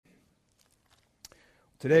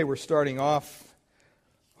Today we're starting off,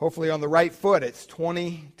 hopefully on the right foot. It's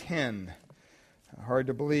 2010. Hard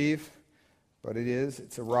to believe, but it is.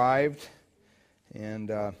 It's arrived.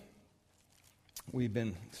 And we've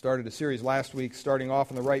started a series last week, starting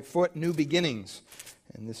off on the right foot, New Beginnings.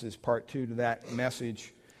 And this is part 2 to that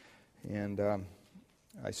message. And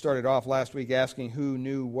I started off last week asking who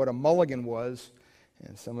knew what a mulligan was.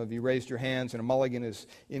 And some of you raised your hands. And a mulligan is,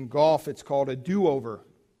 in golf, it's called a do-over.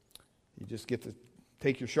 You just get to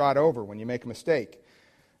take your shot over when you make a mistake,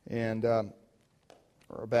 and or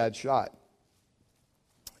a bad shot.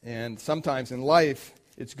 And sometimes in life,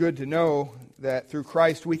 it's good to know that through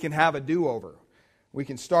Christ we can have a do-over. We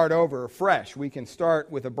can start over fresh. We can start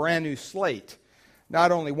with a brand new slate,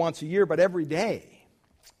 not only once a year, but every day.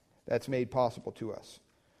 That's made possible to us.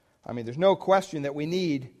 I mean, there's no question that we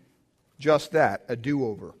need just that, a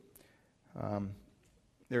do-over.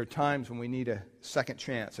 There are times when we need a second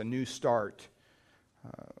chance, a new start.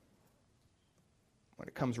 When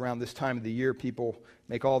it comes around this time of the year, people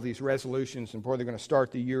make all these resolutions, and boy, they're going to start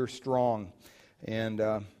the year strong. And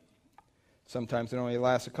sometimes it only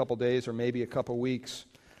lasts a couple days or maybe a couple weeks.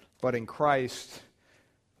 But in Christ,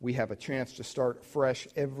 we have a chance to start fresh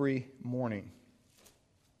every morning.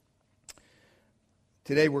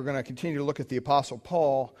 Today we're going to continue to look at the Apostle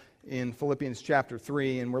Paul in Philippians chapter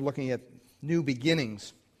 3, and we're looking at new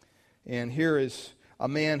beginnings. And here is a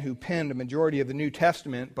man who penned a majority of the New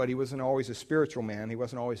Testament, but he wasn't always a spiritual man. He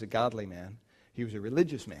wasn't always a godly man. He was a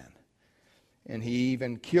religious man. And he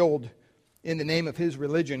even killed, in the name of his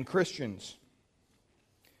religion, Christians.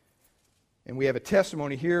 And we have a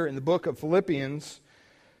testimony here in the book of Philippians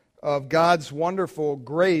of God's wonderful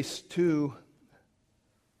grace to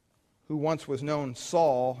who once was known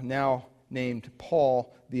Saul, now named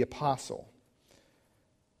Paul the Apostle.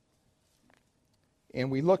 And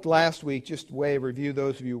we looked last week, just way of review,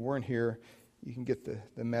 those of you who weren't here, you can get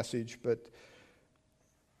the message, but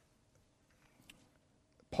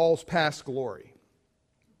Paul's past glory.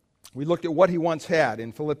 We looked at what he once had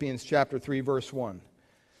in Philippians chapter 3, verse 1,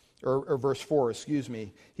 or verse 4, excuse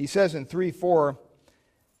me. He says in 3:4,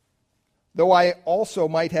 though I also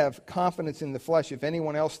might have confidence in the flesh, if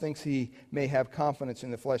anyone else thinks he may have confidence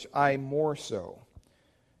in the flesh, I more so.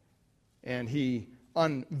 And he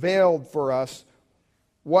unveiled for us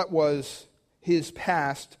what was his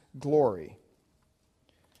past glory.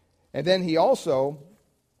 And then he also,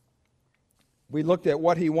 we looked at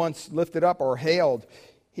what he once lifted up or hailed.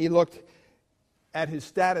 He looked at his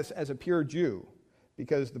status as a pure Jew,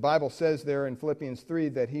 because the Bible says there in Philippians 3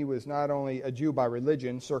 that he was not only a Jew by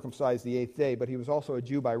religion, circumcised the 8th day, but he was also a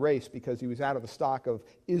Jew by race, because he was out of the stock of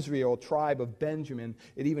Israel, tribe of Benjamin.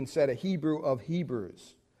 It even said a Hebrew of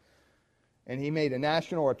Hebrews. And he made a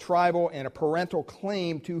national, a tribal, and a parental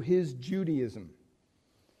claim to his Judaism.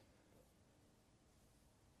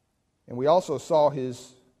 And we also saw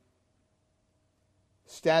his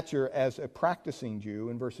stature as a practicing Jew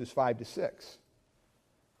in verses 5 to 6.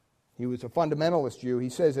 He was a fundamentalist Jew. He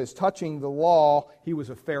says, as touching the law, he was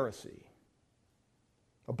a Pharisee.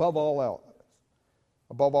 Above all else,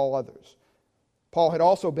 above all others. Paul had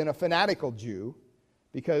also been a fanatical Jew,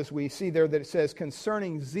 because we see there that it says,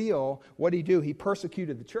 concerning zeal, what did he do? He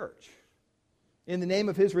persecuted the church. In the name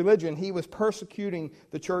of his religion, he was persecuting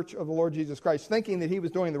the church of the Lord Jesus Christ, thinking that he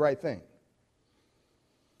was doing the right thing.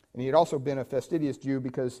 And he had also been a fastidious Jew,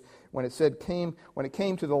 because when it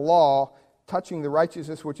came to the law, touching the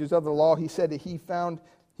righteousness which is of the law, he said that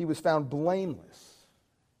he was found blameless.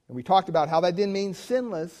 And we talked about how that didn't mean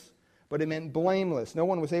sinless, but it meant blameless. No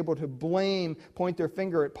one was able to point their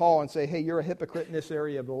finger at Paul and say, hey, you're a hypocrite in this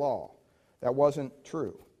area of the law. That wasn't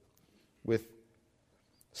true with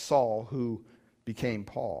Saul, who became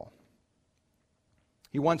Paul.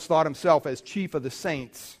 He once thought himself as chief of the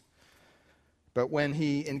saints, but when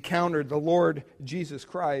he encountered the Lord Jesus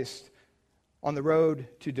Christ on the road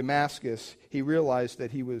to Damascus, he realized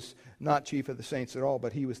that he was not chief of the saints at all,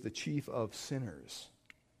 but he was the chief of sinners.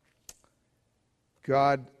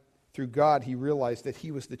 Through God, he realized that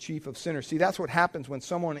he was the chief of sinners. See, that's what happens when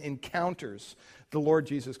someone encounters the Lord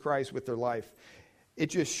Jesus Christ with their life. It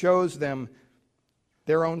just shows them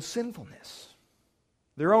their own sinfulness,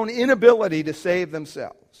 their own inability to save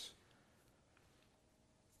themselves.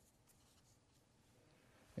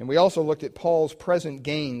 And we also looked at Paul's present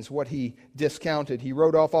gains, what he discounted. He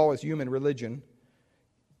wrote off all his human religion.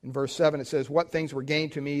 In verse 7 it says, what things were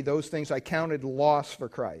gained to me, those things I counted loss for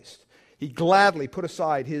Christ. He gladly put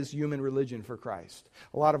aside his human religion for Christ.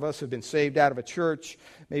 A lot of us have been saved out of a church,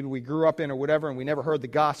 maybe we grew up in or whatever, and we never heard the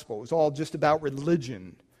gospel. It was all just about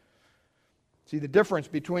religion. See, the difference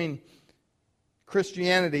between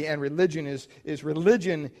Christianity and religion is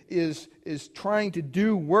trying to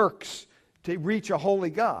do works to reach a holy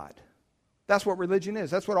God. That's what religion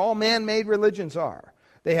is. That's what all man-made religions are.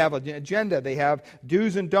 They have an agenda. They have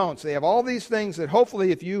do's and don'ts. They have all these things that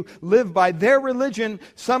hopefully if you live by their religion,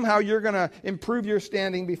 somehow you're going to improve your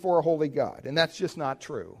standing before a holy God. And that's just not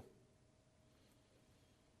true.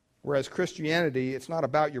 Whereas Christianity, it's not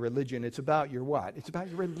about your religion. It's about your what? It's about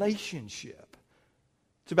your relationship.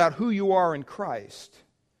 It's about who you are in Christ.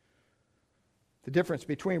 The difference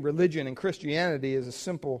between religion and Christianity is a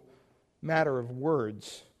simple matter of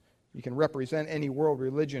words. You can represent any world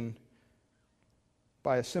religion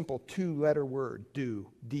by a simple two-letter word, do,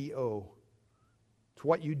 D-O. It's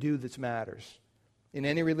what you do that matters. In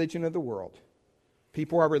any religion of the world,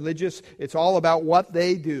 people are religious. It's all about what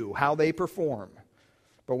they do, how they perform.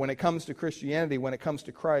 But when it comes to Christianity, when it comes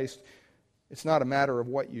to Christ, it's not a matter of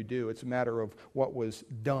what you do. It's a matter of what was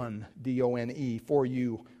done, D-O-N-E, for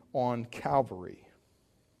you on Calvary.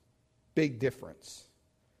 Big difference.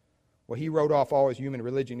 Well, he wrote off all his human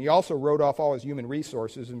religion. He also wrote off all his human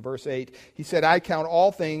resources in verse 8. He said, I count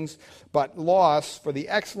all things but loss for the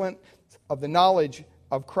excellence of the knowledge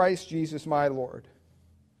of Christ Jesus my Lord,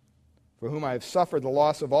 for whom I have suffered the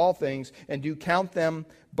loss of all things, and do count them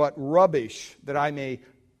but rubbish, that I may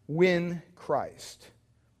win Christ.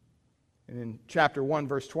 And in chapter 1,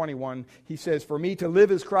 verse 21, he says, for me to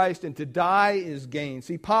live is Christ, and to die is gain.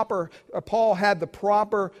 See, Paul had the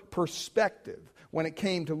proper perspective when it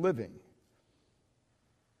came to living.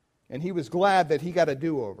 And he was glad that he got a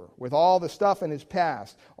do-over. With all the stuff in his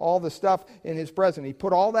past, all the stuff in his present, he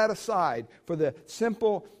put all that aside for the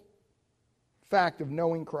simple fact of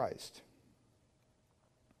knowing Christ.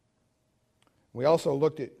 We also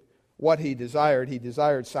looked at what he desired. He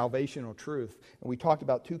desired salvational truth. And we talked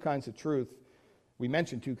about two kinds of truth. We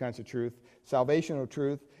mentioned two kinds of truth, salvational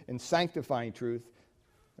truth and sanctifying truth.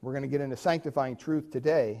 We're going to get into sanctifying truth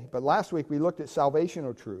today. But last week we looked at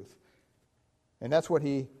salvational truth. And that's what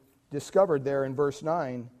he discovered there in verse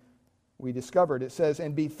 9. We discovered, it says,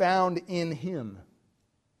 and be found in him.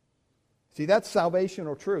 See, that's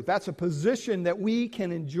salvational truth. That's a position that we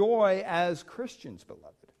can enjoy as Christians,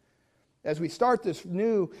 beloved. As we start this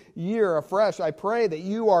new year afresh, I pray that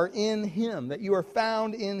you are in him, that you are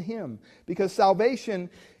found in him. Because salvation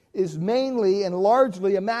is mainly and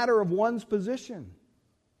largely a matter of one's position.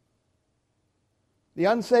 The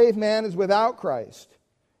unsaved man is without Christ.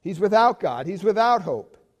 He's without God. He's without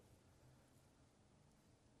hope.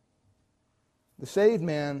 The saved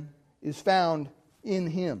man is found in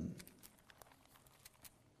him.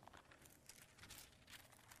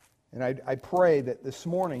 And I pray that this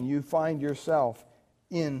morning you find yourself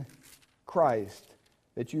in Christ,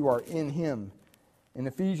 that you are in him. In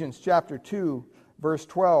Ephesians chapter 2, verse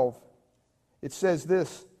 12, it says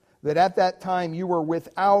this, that at that time you were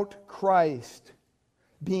without Christ,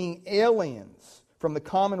 being aliens from the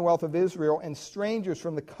commonwealth of Israel and strangers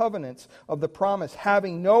from the covenants of the promise,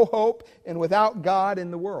 having no hope and without God in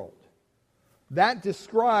the world. That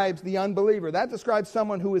describes the unbeliever. That describes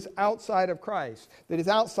someone who is outside of Christ, that is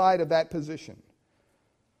outside of that position.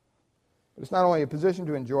 But it's not only a position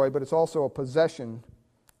to enjoy, but it's also a possession,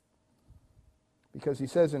 because he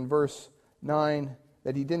says in verse 9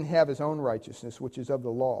 that he didn't have his own righteousness, which is of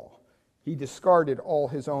the law. He discarded all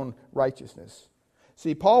his own righteousness.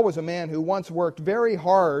 See, Paul was a man who once worked very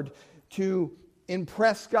hard to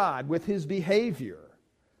impress God with his behavior.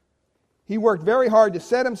 He worked very hard to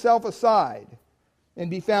set himself aside and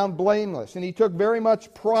be found blameless. And he took very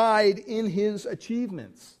much pride in his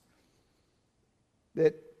achievements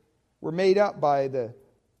that were made up by the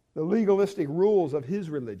legalistic rules of his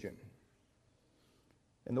religion.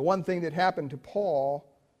 And the one thing that happened to Paul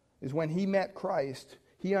is when he met Christ,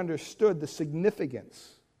 he understood the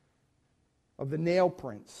significance of the nail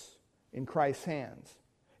prints in Christ's hands.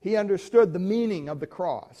 He understood the meaning of the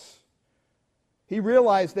cross. He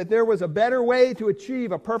realized that there was a better way to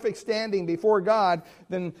achieve a perfect standing before God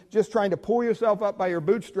than just trying to pull yourself up by your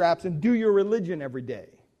bootstraps and do your religion every day.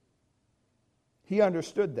 He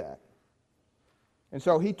understood that. And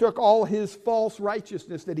so he took all his false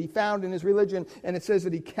righteousness that he found in his religion, and it says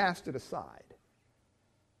that he cast it aside.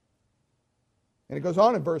 And it goes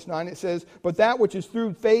on in verse 9, it says, but that which is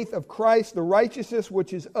through faith of Christ, the righteousness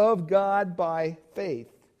which is of God by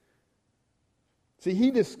faith. See,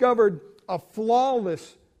 he discovered a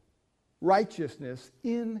flawless righteousness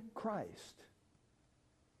in Christ.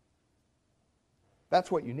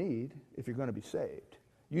 That's what you need if you're going to be saved.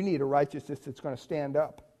 You need a righteousness that's going to stand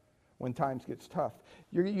up when times gets tough.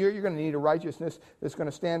 You're going to need a righteousness that's going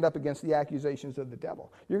to stand up against the accusations of the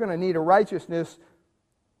devil. You're going to need a righteousness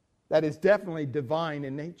that is definitely divine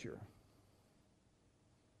in nature.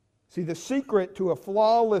 See, the secret to a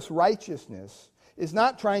flawless righteousness is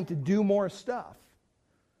not trying to do more stuff.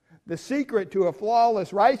 The secret to a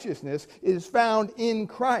flawless righteousness is found in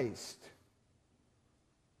Christ.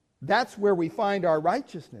 That's where we find our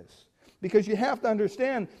righteousness. Because you have to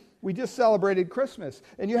understand, we just celebrated Christmas.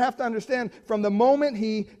 And you have to understand, from the moment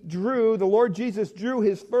the Lord Jesus drew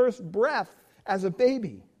his first breath as a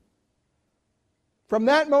baby, from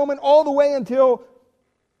that moment all the way until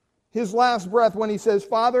his last breath when he says,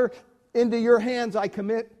 Father, into your hands I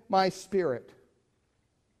commit my spirit.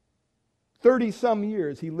 30-some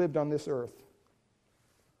years he lived on this earth.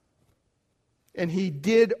 And he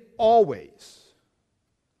did always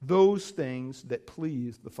those things that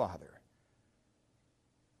pleased the Father.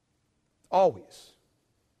 Always.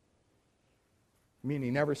 Meaning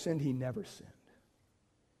he never sinned, he never sinned.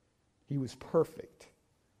 He was perfect.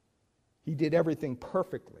 He did everything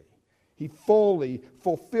perfectly. He fully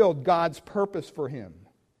fulfilled God's purpose for him.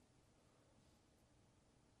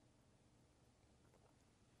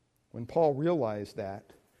 When Paul realized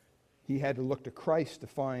that, he had to look to Christ to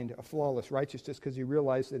find a flawless righteousness because he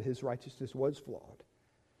realized that his righteousness was flawed.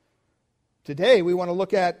 Today, we want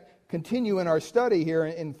to continue in our study here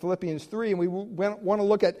in Philippians 3, and we want to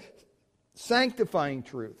look at sanctifying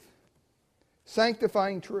truth.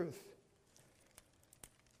 Sanctifying truth.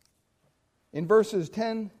 In verses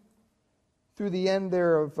 10 through the end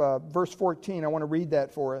there of verse 14, I want to read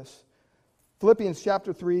that for us. Philippians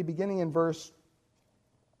chapter 3, beginning in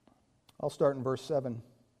I'll start in verse 7.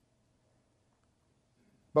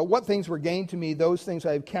 But what things were gained to me, those things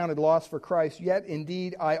I have counted loss for Christ. Yet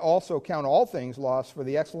indeed I also count all things loss for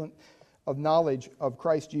the excellence of knowledge of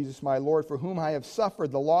Christ Jesus my Lord, for whom I have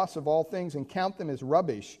suffered the loss of all things, and count them as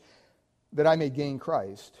rubbish, that I may gain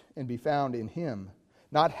Christ and be found in him,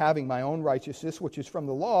 not having my own righteousness, which is from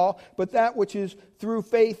the law, but that which is through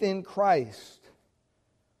faith in Christ,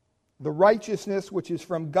 the righteousness which is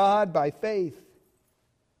from God by faith.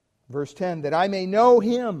 Verse 10, that I may know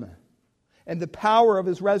him and the power of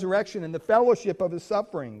his resurrection and the fellowship of his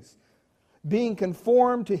sufferings, being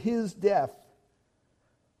conformed to his death,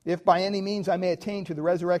 if by any means I may attain to the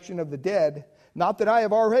resurrection of the dead. Not that I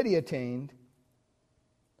have already attained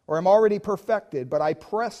or am already perfected, but I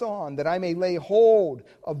press on that I may lay hold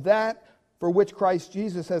of that for which Christ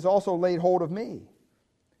Jesus has also laid hold of me.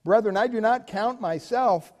 Brethren, I do not count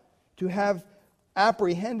myself to have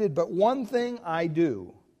apprehended, but one thing I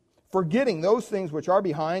do, forgetting those things which are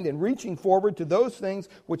behind and reaching forward to those things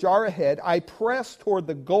which are ahead, I press toward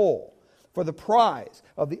the goal for the prize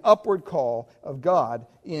of the upward call of God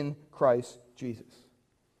in Christ Jesus.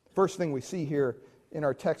 First thing we see here in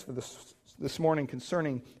our text for this morning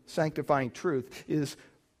concerning sanctifying truth is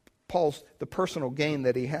the personal gain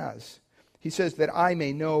that he has. He says that I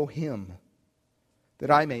may know him. That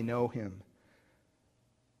I may know him.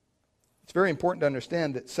 It's very important to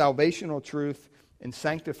understand that salvational truth and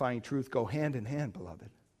sanctifying truth go hand in hand,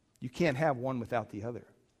 beloved. You can't have one without the other.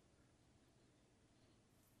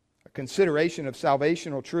 A consideration of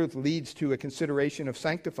salvational truth leads to a consideration of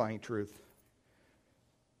sanctifying truth.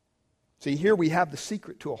 See, here we have the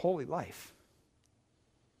secret to a holy life.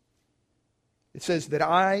 It says that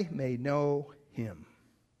I may know him.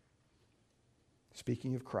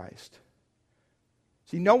 Speaking of Christ.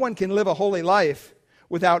 See, no one can live a holy life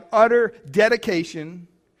without utter dedication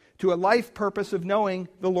to a life purpose of knowing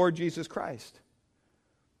the Lord Jesus Christ.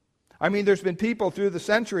 I mean, there's been people through the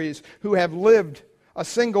centuries who have lived a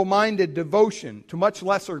single-minded devotion to much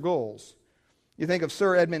lesser goals. You think of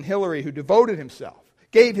Sir Edmund Hillary, who devoted himself,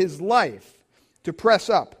 gave his life to press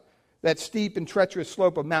up that steep and treacherous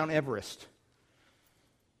slope of Mount Everest.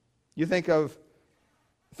 You think of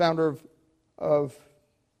the founder of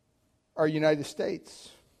our United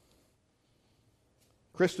States,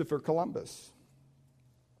 Christopher Columbus.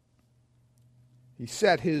 He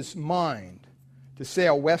set his mind to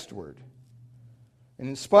sail westward. And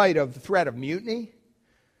in spite of the threat of mutiny,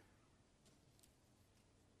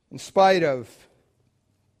 in spite of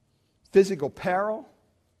physical peril,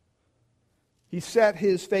 he set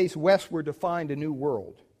his face westward to find a new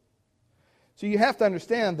world. So you have to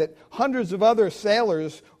understand that hundreds of other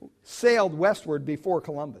sailors sailed westward before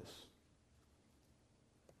Columbus.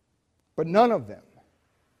 But none of them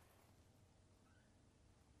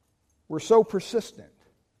were so persistent.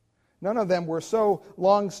 None of them were so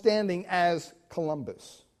long-standing as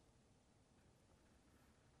Columbus.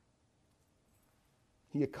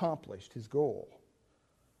 He accomplished his goal.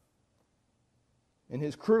 And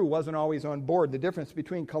his crew wasn't always on board. The difference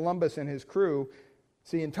between Columbus and his crew,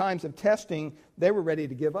 see, in times of testing, they were ready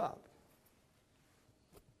to give up.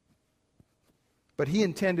 But he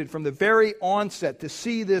intended from the very onset to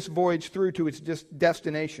see this voyage through to its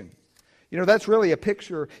destination. You know, that's really a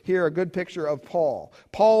picture here, a good picture of Paul.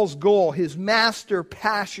 Paul's goal, his master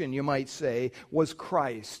passion, you might say, was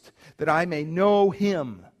Christ, that I may know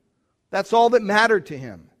Him. That's all that mattered to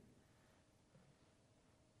him.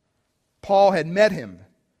 Paul had met Him,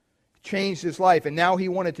 changed his life, and now he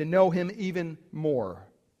wanted to know Him even more.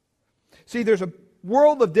 See, there's a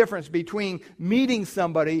world of difference between meeting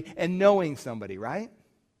somebody and knowing somebody, right?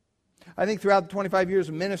 I think throughout the 25 years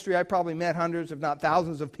of ministry, I probably met hundreds, if not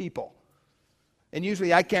thousands of people. And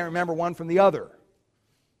usually I can't remember one from the other.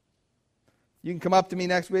 You can come up to me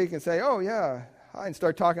next week and say, oh yeah, hi, and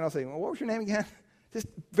start talking. I'll say, well, what was your name again? Just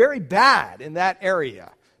very bad in that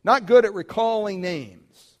area. Not good at recalling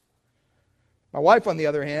names. My wife, on the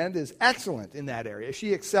other hand, is excellent in that area.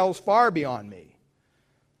 She excels far beyond me.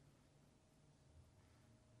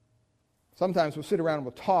 Sometimes we'll sit around and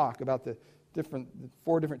we'll talk about the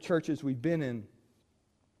 4 different churches we've been in.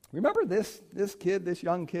 Remember this kid,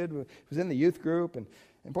 young kid who was in the youth group, and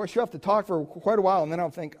boy, she'll have to talk for quite a while, and then I'll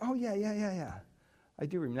think, oh yeah. I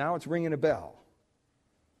do remember. Now it's ringing a bell.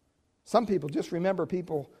 Some people just remember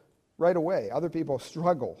people right away. Other people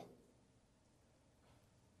struggle.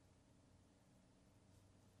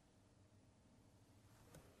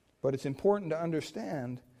 But it's important to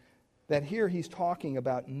understand that here he's talking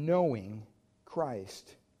about knowing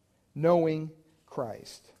Christ. Knowing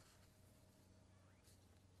Christ.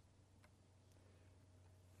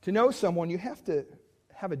 To know someone, you have to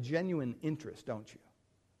have a genuine interest, don't you?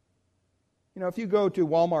 You know, if you go to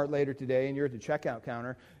Walmart later today and you're at the checkout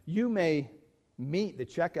counter, you may meet the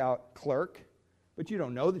checkout clerk, but you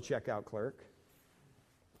don't know the checkout clerk.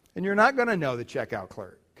 And you're not going to know the checkout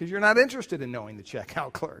clerk because you're not interested in knowing the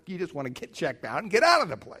checkout clerk. You just want to get checked out and get out of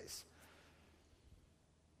the place.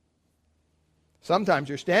 Sometimes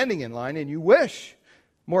you're standing in line and you wish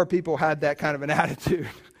more people had that kind of an attitude.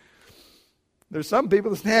 There's some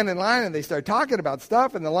people that stand in line and they start talking about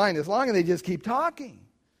stuff and the line is long and they just keep talking.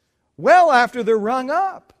 Well after they're rung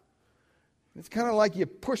up. It's kind of like you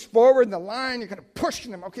push forward in the line, you're kind of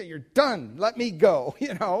pushing them. Okay, you're done. Let me go,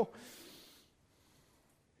 you know.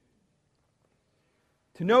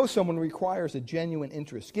 To know someone requires a genuine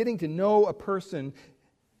interest. Getting to know a person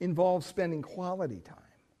involves spending quality time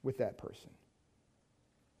with that person.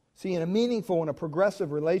 See, in a meaningful and a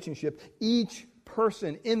progressive relationship, each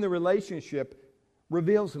person in the relationship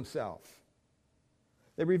reveals himself.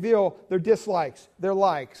 They reveal their dislikes, their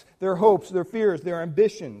likes, their hopes, their fears, their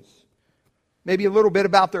ambitions. Maybe a little bit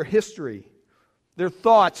about their history, their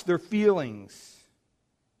thoughts, their feelings.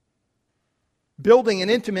 Building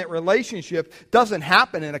an intimate relationship doesn't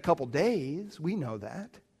happen in a couple days. We know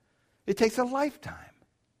that. It takes a lifetime.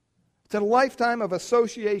 It's a lifetime of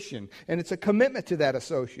association, and it's a commitment to that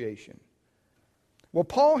association. Well,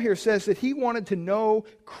 Paul here says that he wanted to know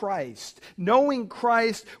Christ. Knowing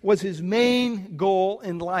Christ was his main goal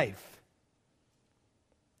in life.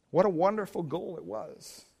 What a wonderful goal it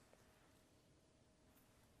was.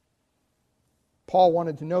 Paul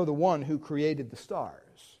wanted to know the one who created the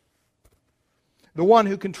stars, the one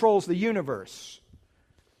who controls the universe.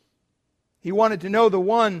 He wanted to know the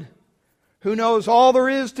one who knows all there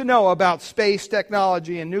is to know about space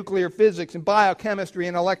technology and nuclear physics and biochemistry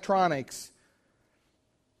and electronics.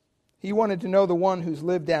 He wanted to know the one who's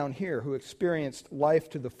lived down here, who experienced life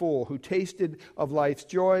to the full, who tasted of life's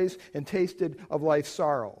joys and tasted of life's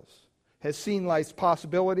sorrows, has seen life's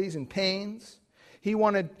possibilities and pains. He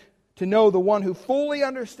wanted to know the one who fully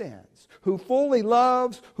understands, who fully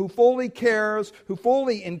loves, who fully cares, who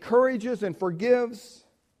fully encourages and forgives.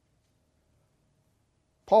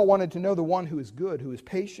 Paul wanted to know the one who is good, who is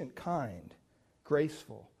patient, kind,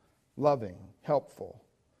 graceful, loving, helpful.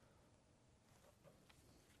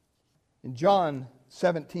 In John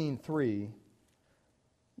 17:3,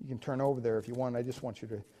 you can turn over there if you want. I just want you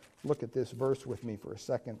to look at this verse with me for a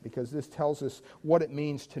second because this tells us what it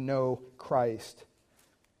means to know Christ.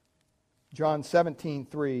 John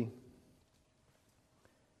 17:3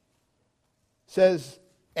 says,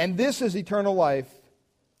 "And this is eternal life,"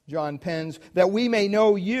 John pens, "that we may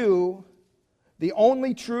know you, the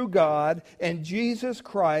only true God, and Jesus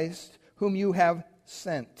Christ, whom you have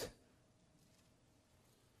sent."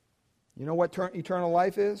 You know what eternal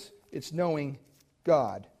life is? It's knowing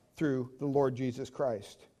God through the Lord Jesus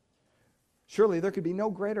Christ. Surely there could be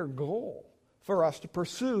no greater goal for us to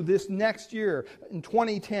pursue this next year in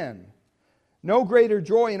 2010. No greater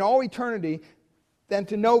joy in all eternity than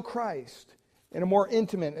to know Christ in a more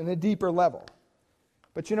intimate and a deeper level.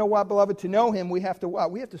 But you know what, beloved? To know Him, we have to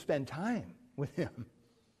what? We have to spend time with Him.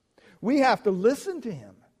 We have to listen to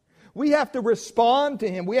Him. We have to respond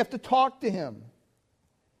to Him. We have to talk to Him.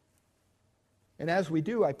 And as we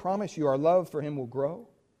do, I promise you, our love for Him will grow.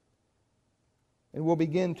 And we'll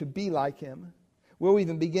begin to be like Him. We'll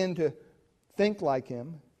even begin to think like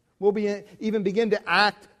Him. We'll even begin to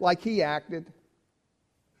act like He acted.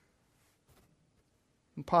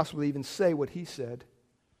 And possibly even say what He said.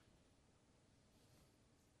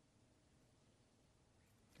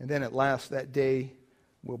 And then at last that day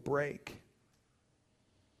will break.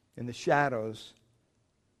 And the shadows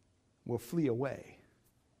will flee away.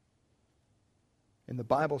 And the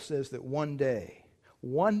Bible says that one day,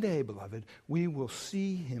 beloved, we will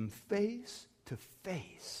see Him face to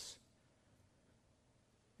face.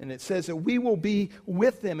 And it says that we will be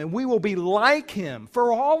with Him and we will be like Him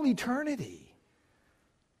for all eternity.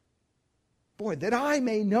 Boy, that I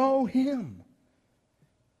may know Him.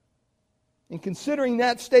 And considering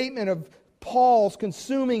that statement of Paul's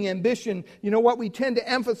consuming ambition, you know what? We tend to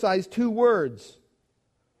emphasize two words.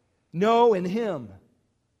 Know and Him.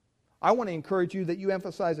 I want to encourage you that you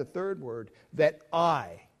emphasize a third word, that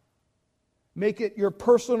I. Make it your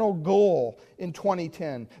personal goal in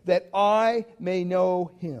 2010, that I may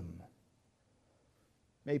know Him.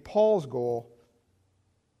 May Paul's goal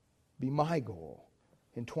be my goal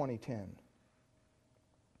in 2010.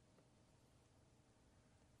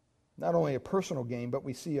 Not only a personal gain, but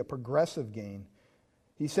we see a progressive gain.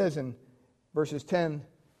 He says in verse 10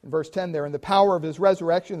 there, in the power of His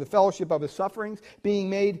resurrection, the fellowship of His sufferings, being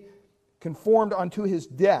made conformed unto His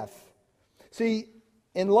death. See,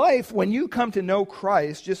 in life, when you come to know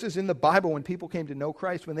Christ, just as in the Bible when people came to know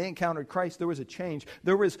Christ, when they encountered Christ, there was a change.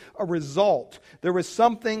 There was a result. There was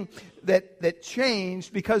something that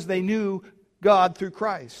changed because they knew God through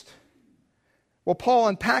Christ. Well, Paul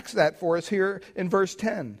unpacks that for us here in verse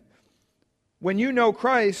 10. When you know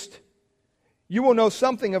Christ, you will know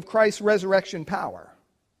something of Christ's resurrection power.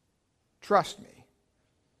 Trust me.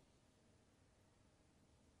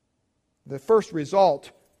 The first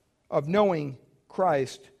result of knowing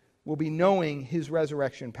Christ will be knowing His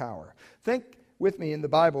resurrection power. Think with me in the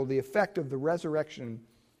Bible the effect of the resurrection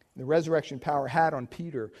power had on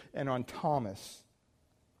Peter and on Thomas.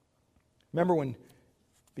 Remember when,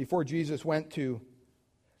 before Jesus went to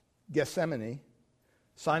Gethsemane,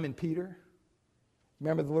 Simon Peter,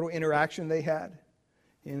 remember the little interaction they had?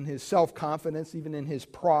 In his self-confidence, even in his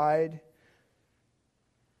pride,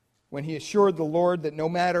 when he assured the Lord that no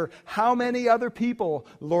matter how many other people,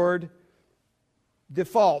 Lord,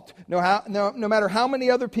 default, no matter how many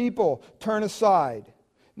other people turn aside,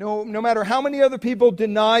 no matter how many other people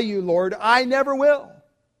deny you, Lord, I never will.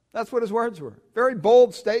 That's what his words were. Very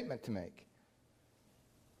bold statement to make.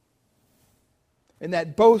 And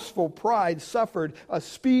that boastful pride suffered a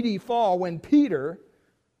speedy fall when Peter,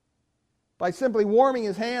 by simply warming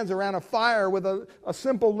his hands around a fire with a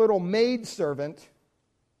simple little maidservant,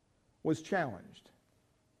 was challenged.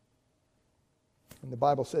 And the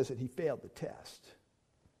Bible says that he failed the test.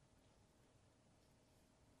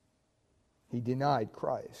 He denied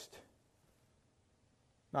Christ.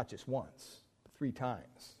 Not just once, but 3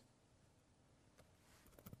 times.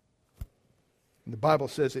 And the Bible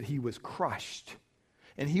says that he was crushed.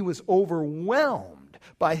 And he was overwhelmed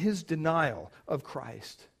by his denial of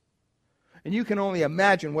Christ. And you can only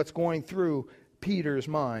imagine what's going through Peter's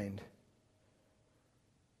mind.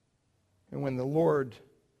 And when the Lord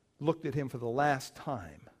looked at him for the last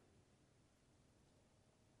time,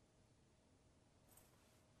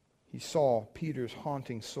 he saw Peter's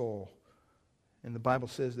haunting soul. And the Bible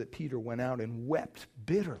says that Peter went out and wept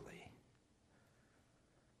bitterly.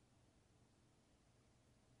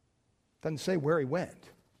 Doesn't say where he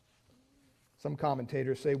went. Some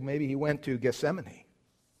commentators say maybe he went to Gethsemane.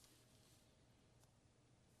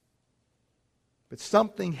 But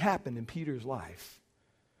something happened in Peter's life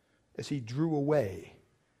as he drew away.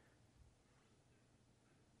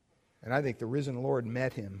 And I think the risen Lord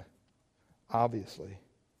met him, obviously.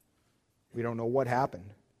 We don't know what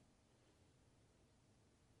happened.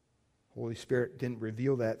 Holy Spirit didn't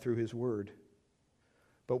reveal that through His Word.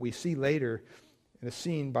 But we see later in a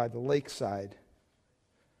scene by the lakeside,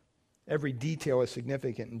 every detail is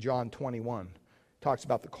significant in John 21. It talks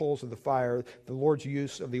about the coals of the fire, the Lord's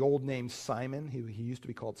use of the old name Simon. He used to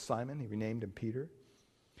be called Simon. He renamed him Peter.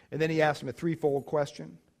 And then he asked him a threefold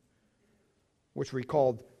question, which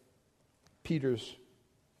recalled Peter's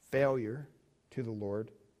failure to the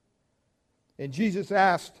Lord. And Jesus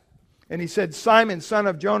asked, and he said, Simon, son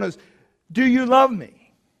of Jonas, do you love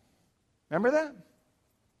me? Remember that?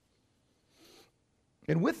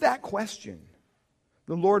 And with that question,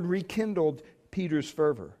 the Lord rekindled Peter's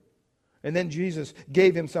fervor. And then Jesus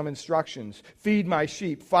gave him some instructions. Feed my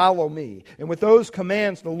sheep, follow me. And with those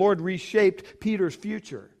commands, the Lord reshaped Peter's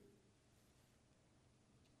future.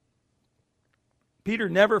 Peter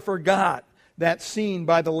never forgot that scene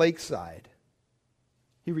by the lakeside.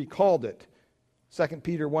 He recalled it. 2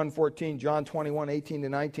 Peter 1:14, John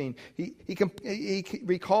 21:18-19. He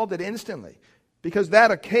recalled it instantly because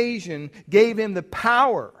that occasion gave him the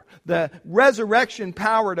power, the resurrection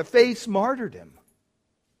power to face martyrdom.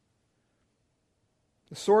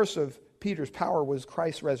 The source of Peter's power was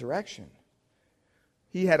Christ's resurrection.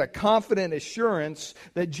 He had a confident assurance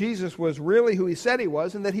that Jesus was really who he said he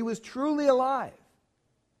was and that he was truly alive.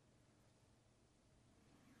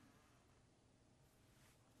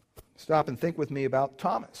 Stop and think with me about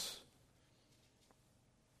Thomas.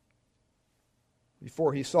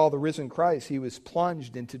 Before he saw the risen Christ, he was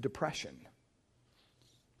plunged into depression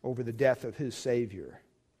over the death of his Savior.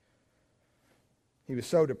 He was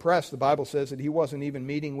so depressed, the Bible says, that he wasn't even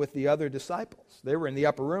meeting with the other disciples. They were in the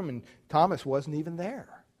upper room, and Thomas wasn't even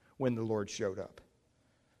there when the Lord showed up.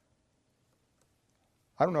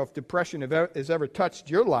 I don't know if depression has ever touched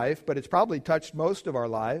your life, but it's probably touched most of our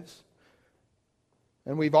lives.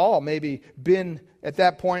 And we've all maybe been at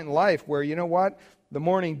that point in life where, you know what, the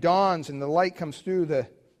morning dawns and the light comes through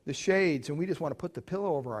the shades, and we just want to put the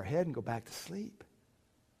pillow over our head and go back to sleep.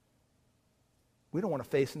 We don't want to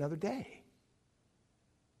face another day.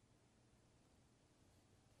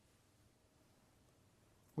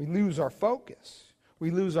 We lose our focus. We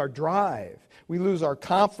lose our drive. We lose our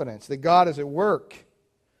confidence that God is at work.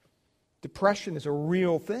 Depression is a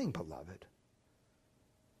real thing, beloved.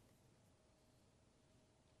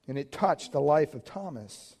 And it touched the life of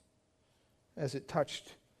Thomas as it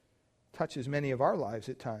touches many of our lives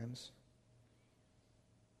at times.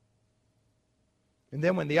 And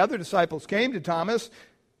then when the other disciples came to Thomas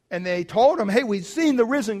and they told him, hey, we've seen the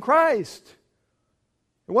risen Christ.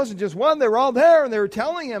 It wasn't just one, they were all there and they were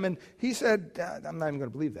telling him, and he said, I'm not even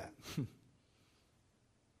going to believe that.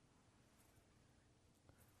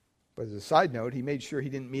 But as a side note, he made sure he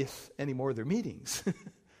didn't miss any more of their meetings.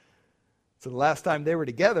 So the last time they were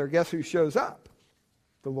together, guess who shows up?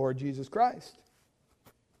 The Lord Jesus Christ.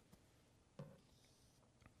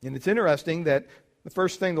 And it's interesting that the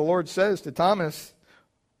first thing the Lord says to Thomas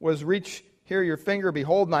was, reach here your finger,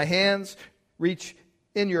 behold my hands, reach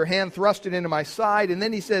in your hand, thrust it into my side. And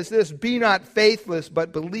then he says this, be not faithless,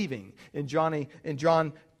 but believing, in John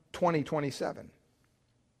 20:27.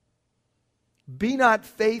 Be not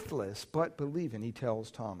faithless, but believing, he tells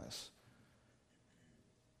Thomas.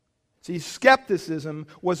 See, skepticism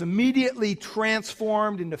was immediately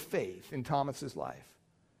transformed into faith in Thomas's life.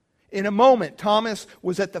 In a moment, Thomas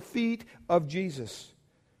was at the feet of Jesus.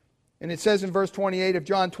 And it says in verse 28 of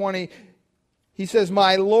John 20, he says,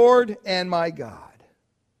 my Lord and my God.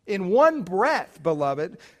 In one breath,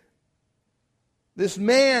 beloved, this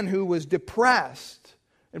man who was depressed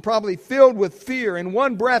and probably filled with fear, in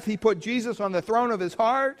one breath he put Jesus on the throne of his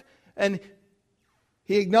heart, and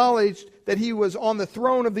he acknowledged that he was on the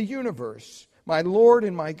throne of the universe. My Lord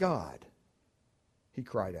and my God, he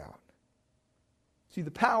cried out. See,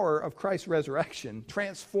 the power of Christ's resurrection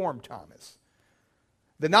transformed Thomas.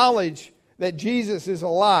 The knowledge that Jesus is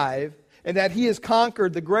alive and that he has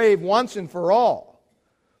conquered the grave once and for all.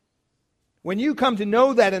 When you come to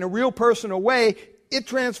know that in a real personal way, it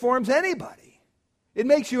transforms anybody. It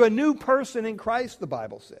makes you a new person in Christ, the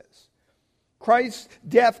Bible says. Christ's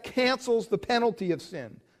death cancels the penalty of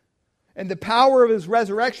sin. And the power of his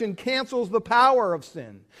resurrection cancels the power of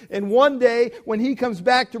sin. And one day, when he comes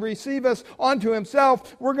back to receive us onto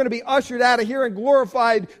himself, we're going to be ushered out of here in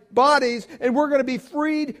glorified bodies, and we're going to be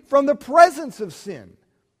freed from the presence of sin.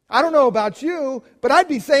 I don't know about you, but I'd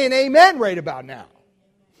be saying amen right about now.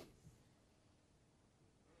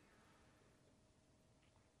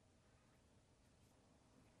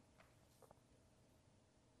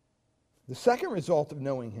 The second result of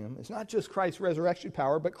knowing him is not just Christ's resurrection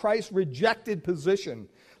power, but Christ's rejected position.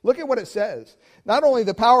 Look at what it says. Not only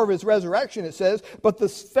the power of his resurrection, it says, but the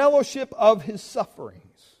fellowship of his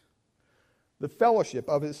sufferings. The fellowship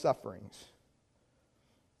of his sufferings.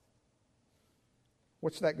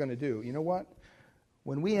 What's that going to do? You know what?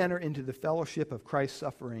 When we enter into the fellowship of Christ's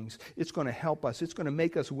sufferings, it's going to help us. It's going to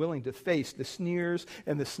make us willing to face the sneers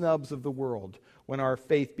and the snubs of the world when our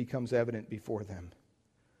faith becomes evident before them.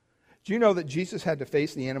 Do you know that Jesus had to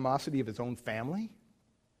face the animosity of his own family?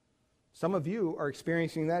 Some of you are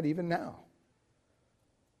experiencing that even now.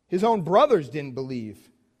 His own brothers didn't believe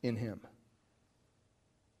in him.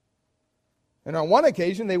 And on one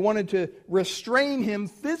occasion, they wanted to restrain him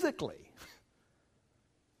physically.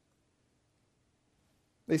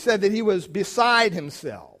 They said that he was beside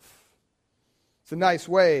himself. It's a nice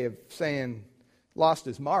way of saying lost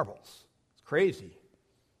his marbles. It's crazy.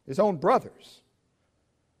 His own brothers.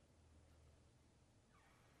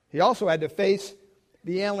 He also had to face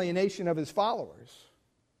the alienation of his followers.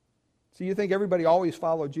 So you think everybody always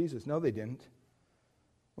followed Jesus? No, they didn't.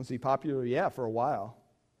 Was he popular? Yeah, for a while.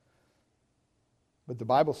 But the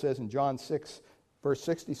Bible says in John 6, verse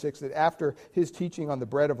 66, that after his teaching on the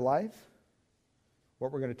bread of life,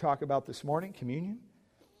 what we're going to talk about this morning, communion,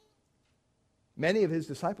 many of his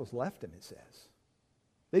disciples left him, it says.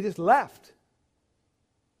 They just left.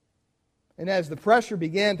 And as the pressure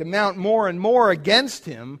began to mount more and more against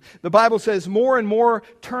him, the Bible says more and more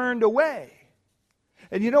turned away.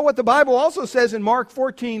 And you know what the Bible also says in Mark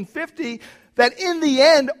 14:50? That in the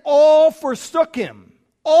end, all forsook him.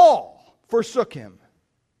 All forsook him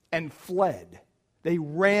and fled. They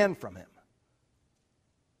ran from him.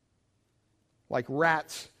 Like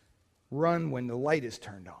rats run when the light is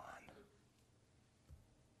turned on.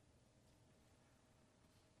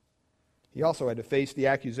 He also had to face the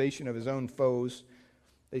accusation of his own foes.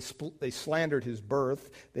 They slandered his birth.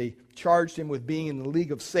 They charged him with being in the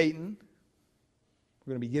league of Satan.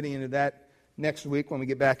 We're going to be getting into that next week when we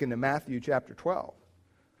get back into Matthew chapter 12.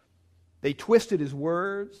 They twisted his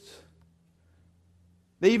words.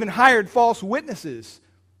 They even hired false witnesses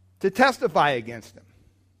to testify against him.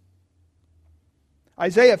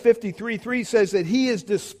 Isaiah 53:3 says that he is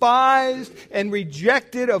despised and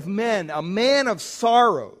rejected of men, a man of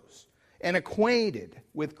sorrows and acquainted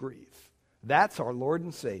with grief. That's our Lord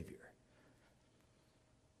and Savior.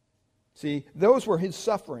 See, those were his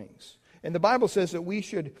sufferings. And the Bible says that we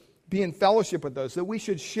should be in fellowship with those, that we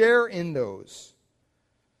should share in those.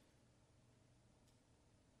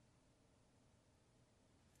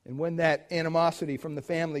 And when that animosity from the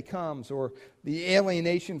family comes, or the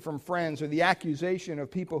alienation from friends, or the accusation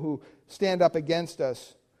of people who stand up against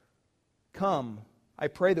us come, I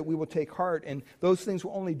pray that we will take heart, and those things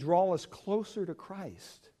will only draw us closer to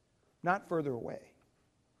Christ, not further away.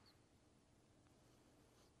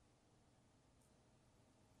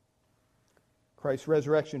 Christ's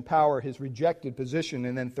resurrection power, his rejected position,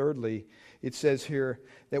 and then thirdly, it says here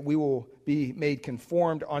that we will be made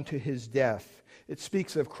conformed unto his death. It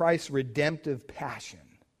speaks of Christ's redemptive passion.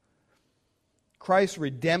 Christ's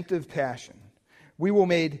redemptive passion. We will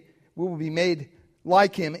be made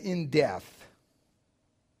like him in death.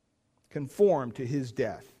 Conformed to his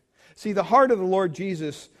death. See, the heart of the Lord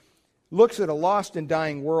Jesus looks at a lost and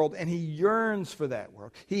dying world, and he yearns for that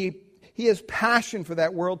world. He has passion for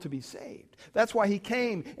that world to be saved. That's why he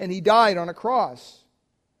came and he died on a cross.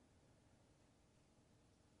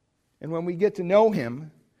 And when we get to know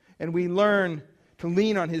him and we learn to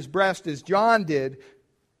lean on his breast as John did,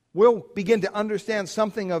 we'll begin to understand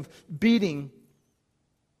something of the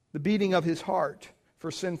beating of his heart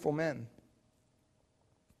for sinful men.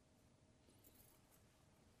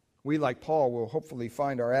 We, like Paul, will hopefully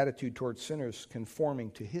find our attitude towards sinners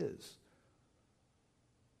conforming to his.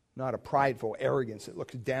 Not a prideful arrogance that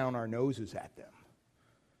looks down our noses at them.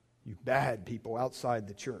 You bad people outside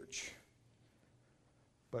the church.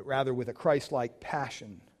 But rather with a Christ-like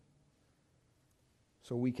passion.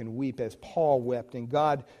 So we can weep as Paul wept. And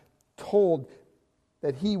God told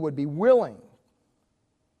that he would be willing.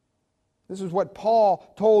 This is what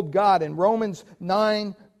Paul told God in Romans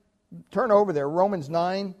 9. Turn over there, Romans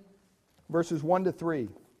 9. Verses 1 to 3.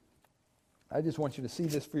 I just want you to see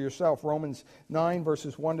this for yourself. Romans 9,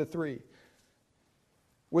 verses 1 to 3.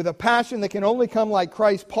 With a passion that can only come like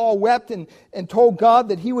Christ, Paul wept and told God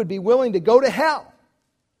that he would be willing to go to hell.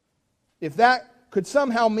 If that could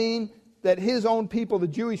somehow mean that his own people, the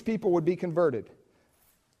Jewish people, would be converted.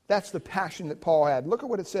 That's the passion that Paul had. Look at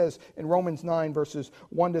what it says in Romans 9, verses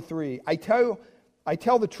 1 to 3. I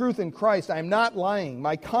tell the truth in Christ. I am not lying.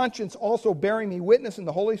 My conscience also bearing me witness in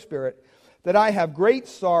the Holy Spirit that I have great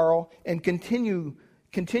sorrow and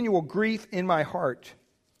continual grief in my heart.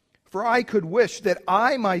 For I could wish that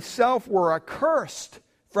I myself were accursed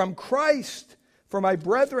from Christ for my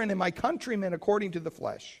brethren and my countrymen according to the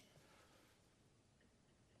flesh.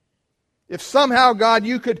 If somehow, God,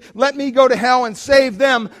 you could let me go to hell and save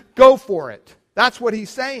them, go for it. That's what he's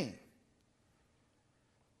saying.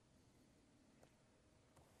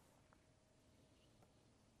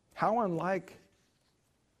 How unlike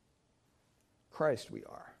Christ we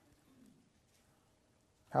are.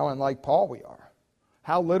 How unlike Paul we are.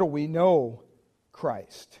 How little we know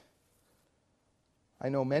Christ. I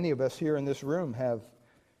know many of us here in this room have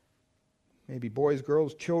maybe boys,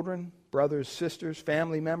 girls, children, brothers, sisters,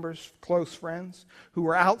 family members, close friends who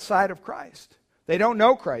are outside of Christ. They don't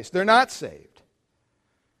know Christ. They're not saved.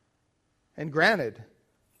 And granted,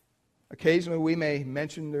 occasionally we may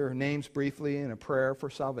mention their names briefly in a prayer for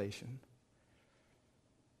salvation.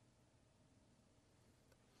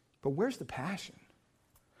 But where's the passion?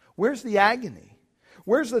 Where's the agony?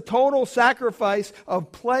 Where's the total sacrifice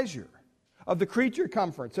of pleasure? of the creature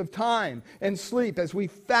comforts of time and sleep as we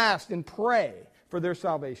fast and pray for their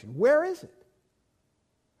salvation? Where is it?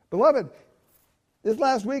 Beloved, this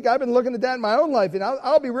last week I've been looking at that in my own life, and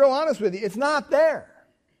I'll be real honest with you. It's not there.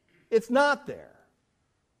 It's not there.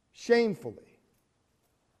 Shamefully.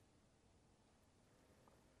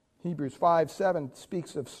 Hebrews 5:7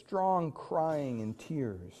 speaks of strong crying and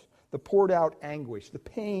tears, the poured out anguish, the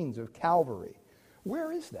pains of Calvary.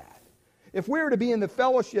 Where is that? If we're to be in the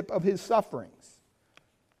fellowship of his sufferings,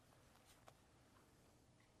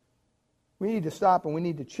 we need to stop and we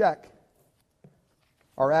need to check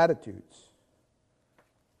our attitudes.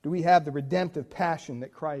 Do we have the redemptive passion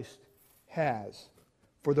that Christ has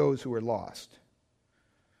for those who are lost?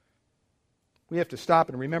 We have to stop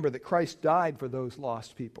and remember that Christ died for those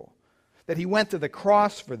lost people, that he went to the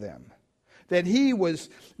cross for them, that he was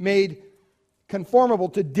made conformable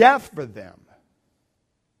to death for them.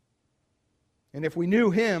 And if we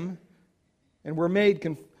knew him and were made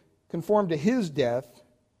conformed to his death,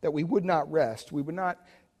 that we would not rest, we would not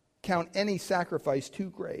count any sacrifice too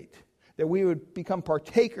great, that we would become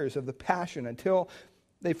partakers of the passion until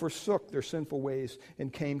they forsook their sinful ways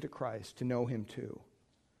and came to Christ to know him too.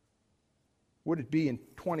 Would it be in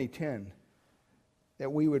 2010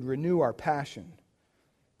 that we would renew our passion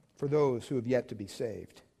for those who have yet to be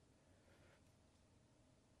saved?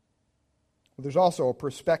 Well, there's also a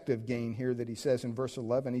perspective gain here that he says in verse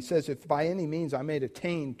 11. He says, if by any means I may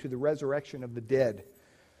attain to the resurrection of the dead.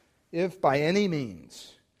 If by any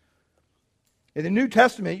means. In the New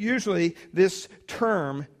Testament, usually this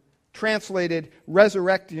term, translated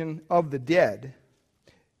resurrection of the dead,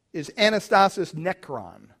 is anastasis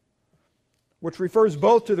nekron, which refers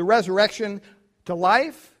both to the resurrection to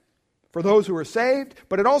life for those who are saved,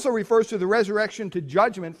 but it also refers to the resurrection to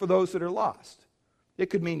judgment for those that are lost. It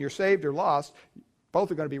could mean you're saved or lost.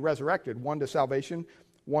 Both are going to be resurrected, one to salvation,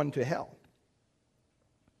 one to hell.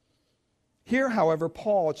 Here, however,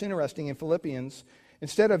 Paul, it's interesting in Philippians,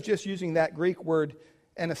 instead of just using that Greek word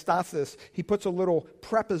anastasis, he puts a little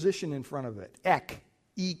preposition in front of it, ek,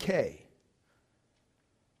 E-K.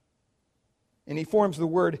 And he forms the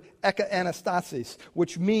word eka-anastasis,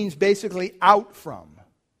 which means basically out from.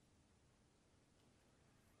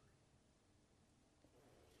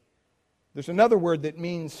 There's another word that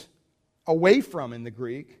means away from in the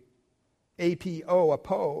Greek, apo,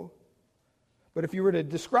 apo. But if you were to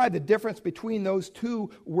describe the difference between those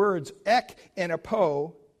two words, ek and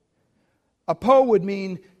apo would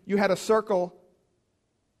mean you had a circle,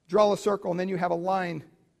 draw a circle, and then you have a line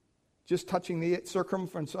just touching the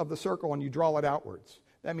circumference of the circle, and you draw it outwards.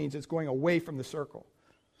 That means it's going away from the circle.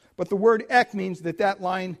 But the word ek means that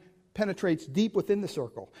line penetrates deep within the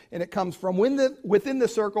circle, and it comes from within the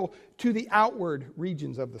circle to the outward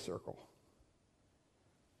regions of the circle.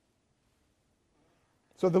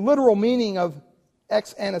 So the literal meaning of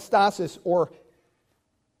ex anastasis, or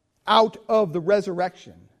out of the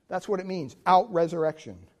resurrection, that's what it means, out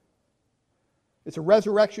resurrection. It's a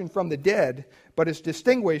resurrection from the dead, but it's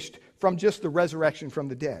distinguished from just the resurrection from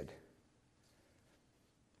the dead.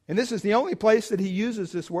 And this is the only place that he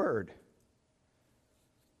uses this word.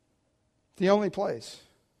 The only place.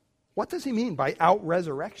 What does he mean by out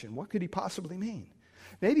resurrection? What could he possibly mean?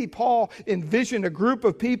 Maybe Paul envisioned a group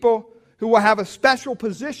of people who will have a special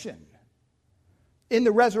position in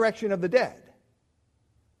the resurrection of the dead.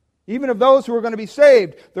 Even of those who are going to be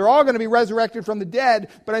saved, they're all going to be resurrected from the dead.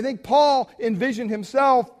 But I think Paul envisioned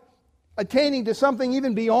himself attaining to something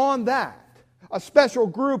even beyond that. A special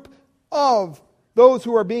group of those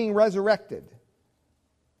who are being resurrected.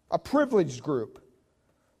 A privileged group.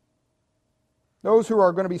 Those who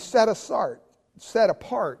are going to be set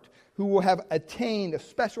apart, who will have attained a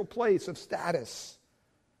special place of status.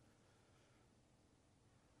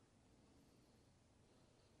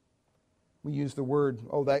 We use the word,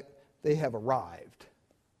 that they have arrived.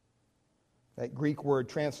 That Greek word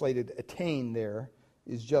translated attain there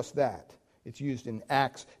is just that. It's used in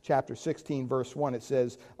Acts chapter 16, verse 1. It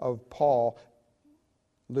says of Paul,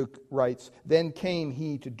 Luke writes, then came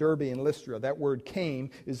he to Derbe and Lystra. That word came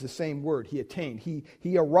is the same word. He attained.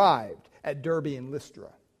 He arrived at Derbe and Lystra.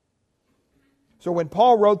 So when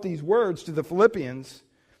Paul wrote these words to the Philippians,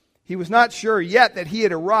 he was not sure yet that he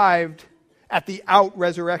had arrived at the out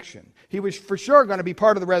resurrection. He was for sure going to be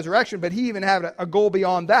part of the resurrection, but he even had a goal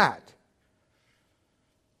beyond that.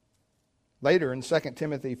 Later in 2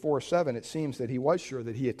 Timothy 4:7, it seems that he was sure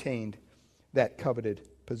that he attained that coveted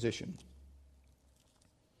position.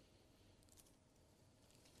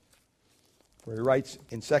 For he writes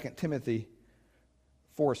in 2 Timothy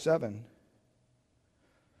 4:7,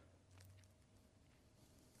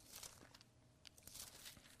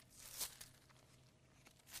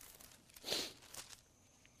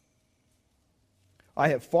 I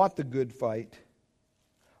have fought the good fight.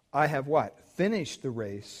 I have what? Finished the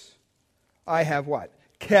race. I have what?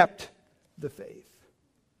 Kept the faith.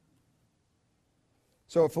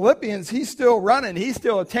 So Philippians, he's still running. He's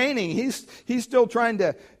still attaining. He's still trying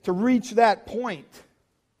to reach that point.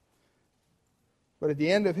 But at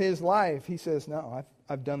the end of his life, he says, no,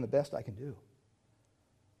 I've done the best I can do.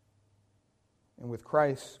 And with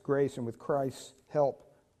Christ's grace and with Christ's help,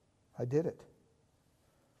 I did it.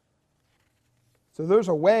 So there's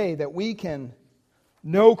a way that we can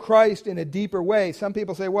know Christ in a deeper way. Some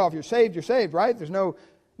people say, well, if you're saved, right? No,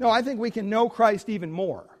 I think we can know Christ even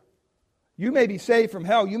more. You may be saved from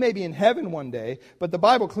hell. You may be in heaven one day. But the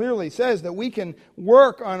Bible clearly says that we can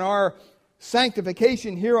work on our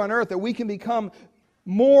sanctification here on earth, that we can become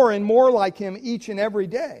more and more like Him each and every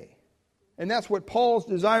day. And that's what Paul's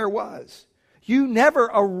desire was. You never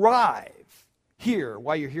arrive here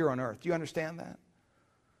while you're here on earth. Do you understand that?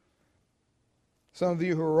 Some of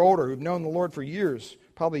you who are older, who've known the Lord for years,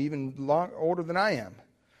 probably even older than I am,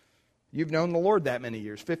 you've known the Lord that many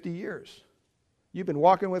years, 50 years. You've been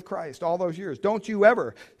walking with Christ all those years. Don't you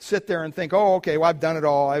ever sit there and think, oh, okay, well, I've done it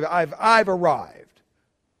all. I've arrived.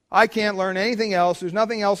 I can't learn anything else. There's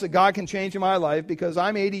nothing else that God can change in my life because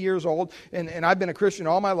I'm 80 years old and I've been a Christian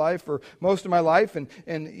all my life for most of my life and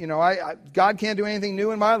you know, God can't do anything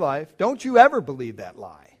new in my life. Don't you ever believe that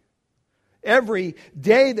lie. Every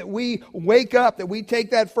day that we wake up, that we take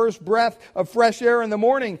that first breath of fresh air in the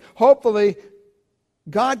morning, hopefully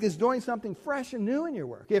God is doing something fresh and new in your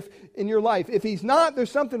work, in your life. If He's not, there's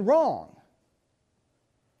something wrong.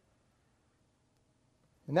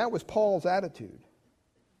 And that was Paul's attitude.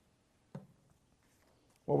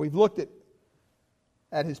 Well, we've looked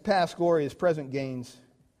at his past glory, his present gains,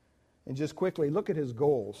 and just quickly look at his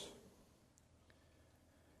goals.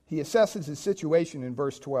 He assesses his situation in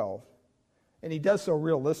verse 12, and he does so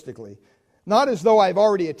realistically. Not as though I've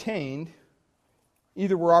already attained,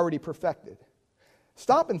 either we're already perfected.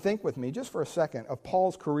 Stop and think with me just for a second of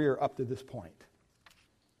Paul's career up to this point.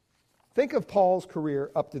 Think of Paul's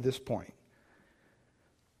career up to this point.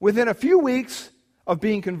 Within a few weeks of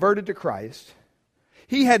being converted to Christ,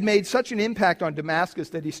 he had made such an impact on Damascus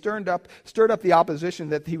that he stirred up the opposition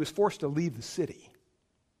that he was forced to leave the city.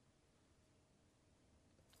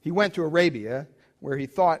 He went to Arabia, where he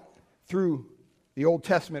thought through the Old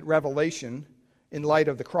Testament revelation in light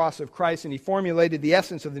of the cross of Christ, and he formulated the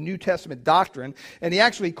essence of the New Testament doctrine, and he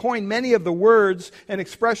actually coined many of the words and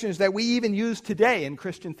expressions that we even use today in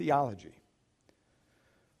Christian theology.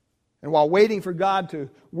 And while waiting for God to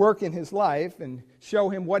work in his life and show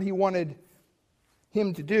him what He wanted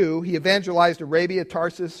him to do, he evangelized Arabia,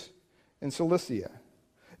 Tarsus, and Cilicia.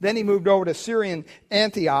 Then he moved over to Syrian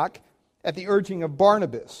Antioch at the urging of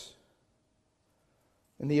Barnabas.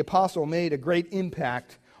 And the apostle made a great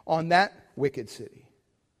impact on that wicked city.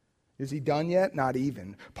 Is he done yet? Not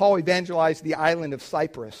even. Paul evangelized the island of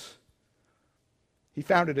Cyprus. He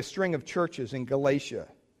founded a string of churches in Galatia,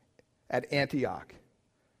 at Antioch,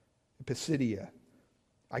 Pisidia,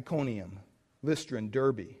 Iconium, Lystra, and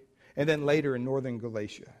Derbe, and then later in northern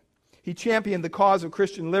Galatia. He championed the cause of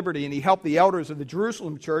Christian liberty, and he helped the elders of the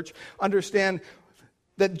Jerusalem church understand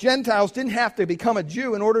that Gentiles didn't have to become a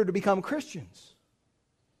Jew in order to become Christians.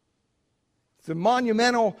 It's a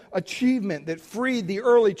monumental achievement that freed the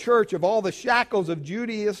early church of all the shackles of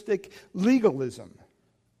Judaistic legalism.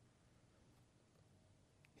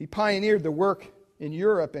 He pioneered the work in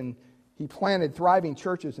Europe, and he planted thriving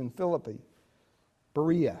churches in Philippi,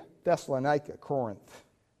 Berea, Thessalonica, Corinth.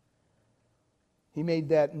 He made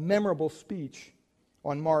that memorable speech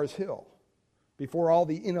on Mars Hill before all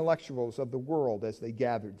the intellectuals of the world as they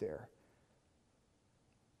gathered there.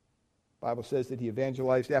 The Bible says that he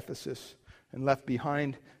evangelized Ephesus and left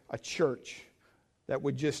behind a church that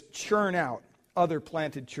would just churn out other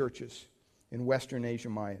planted churches in Western Asia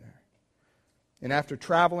Minor. And after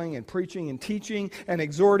traveling and preaching and teaching and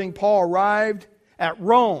exhorting, Paul arrived at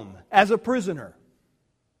Rome as a prisoner.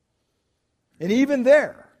 And even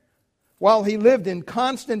there, while he lived in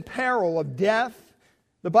constant peril of death,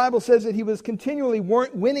 the Bible says that he was continually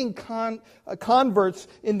winning converts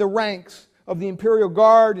in the ranks of the imperial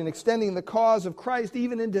guard and extending the cause of Christ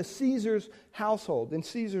even into Caesar's household, in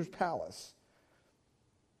Caesar's palace.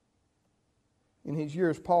 In his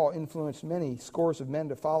years, Paul influenced many scores of men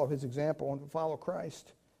to follow his example and to follow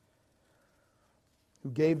Christ,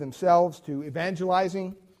 who gave themselves to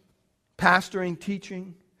evangelizing, pastoring,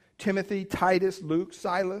 teaching. Timothy, Titus, Luke,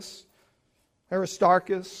 Silas,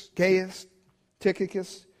 Aristarchus, Gaius,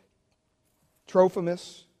 Tychicus,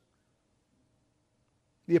 Trophimus.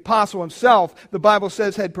 The apostle himself, the Bible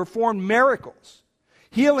says, had performed miracles,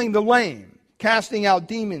 healing the lame, casting out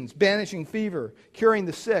demons, banishing fever, curing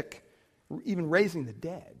the sick, even raising the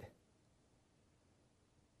dead.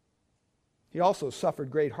 He also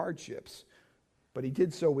suffered great hardships, but he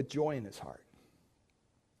did so with joy in his heart,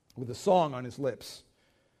 with a song on his lips.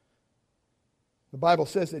 The Bible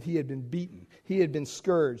says that he had been beaten, he had been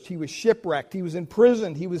scourged, he was shipwrecked, he was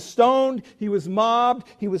imprisoned, he was stoned, he was mobbed,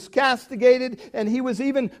 he was castigated, and he was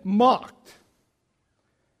even mocked.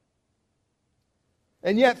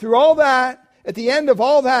 And yet, through all that, at the end of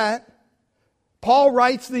all that, Paul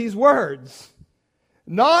writes these words,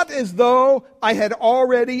 "Not as though I had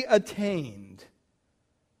already attained.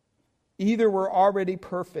 Either were already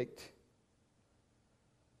perfect."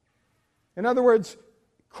 In other words,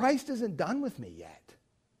 Christ isn't done with me yet.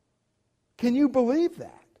 Can you believe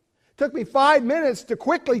that? It took me 5 minutes to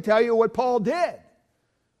quickly tell you what Paul did.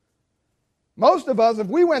 Most of us, if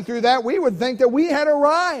we went through that, we would think that we had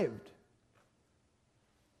arrived.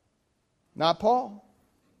 Not Paul.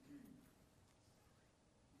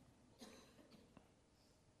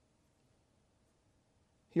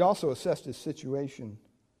 He also assessed his situation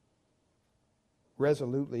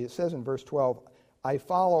resolutely. It says in verse 12, "I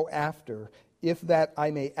follow after, if that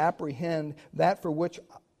I may apprehend that for which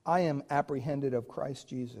I am apprehended of Christ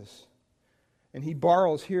Jesus." And he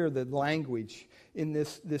borrows here the language in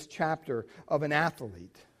this chapter of an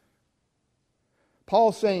athlete.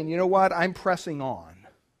 Paul's saying, you know what? I'm pressing on.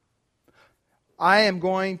 I am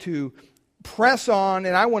going to press on,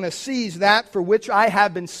 and I want to seize that for which I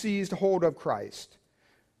have been seized hold of Christ.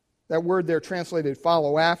 That word there translated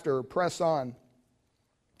follow after or press on.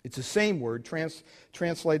 It's the same word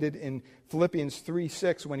translated in Philippians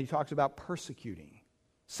 3:6 when he talks about persecuting.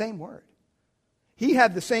 Same word. He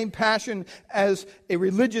had the same passion as a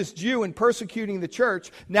religious Jew in persecuting the church.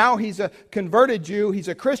 Now he's a converted Jew, he's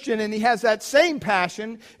a Christian, and he has that same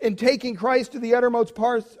passion in taking Christ to the uttermost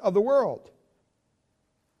parts of the world.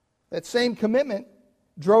 That same commitment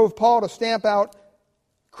drove Paul to stamp out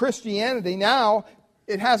Christianity. Now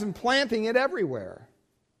it has him planting it everywhere.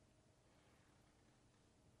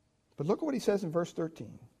 But look at what he says in verse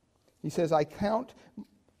 13. He says, "I count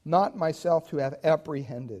not myself to have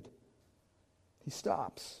apprehended." He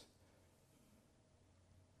stops.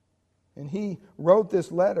 And he wrote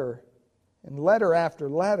this letter, and letter after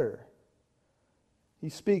letter, he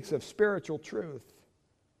speaks of spiritual truth.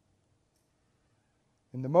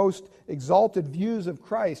 And the most exalted views of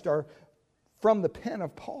Christ are from the pen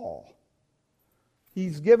of Paul.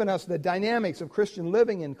 He's given us the dynamics of Christian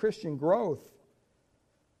living and Christian growth.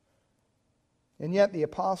 And yet the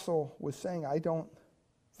apostle was saying, I don't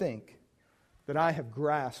think that I have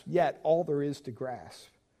grasped yet all there is to grasp.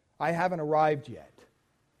 I haven't arrived yet.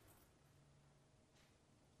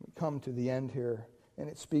 We come to the end here, and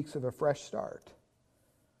it speaks of a fresh start.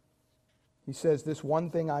 He says, "This one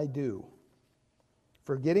thing I do,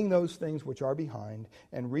 forgetting those things which are behind,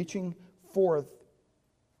 and reaching forth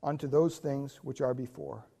unto those things which are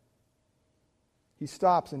before." He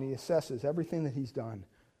stops and he assesses everything that he's done.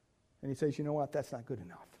 And he says, you know what, that's not good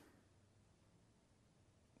enough.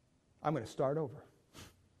 I'm going to start over.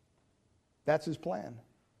 That's his plan.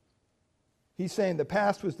 He's saying the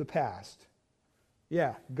past was the past.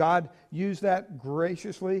 Yeah, God used that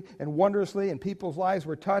graciously and wondrously, and people's lives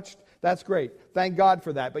were touched. That's great. Thank God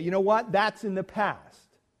for that. But you know what? That's in the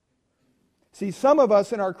past. See, some of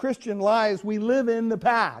us in our Christian lives, we live in the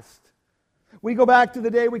past. We go back to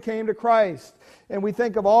the day we came to Christ, and we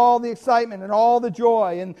think of all the excitement and all the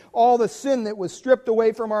joy and all the sin that was stripped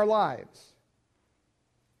away from our lives.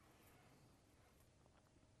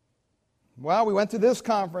 Well, we went to this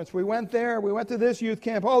conference, we went there, we went to this youth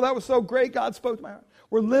camp. Oh, that was so great, God spoke to my heart.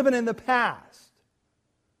 We're living in the past.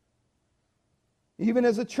 Even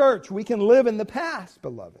as a church, we can live in the past,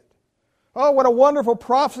 beloved. Oh, what a wonderful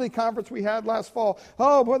prophecy conference we had last fall.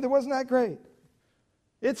 Oh, boy, wasn't that great?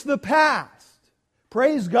 It's the past.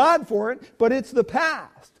 Praise God for it, but it's the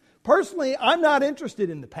past. Personally, I'm not interested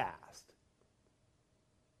in the past.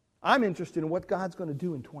 I'm interested in what God's going to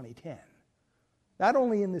do in 2010. Not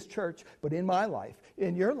only in this church, but in my life,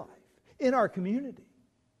 in your life, in our community.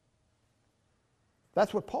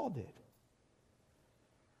 That's what Paul did.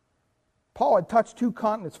 Paul had touched 2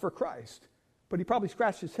 continents for Christ, but he probably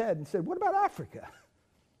scratched his head and said, what about Africa?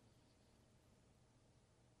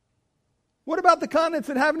 What about the continents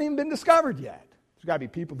that haven't even been discovered yet? There's got to be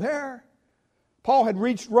people there. Paul had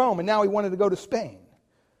reached Rome, and now he wanted to go to Spain.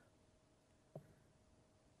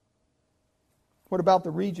 What about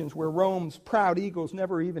the regions where Rome's proud eagles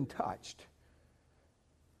never even touched?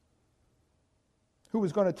 Who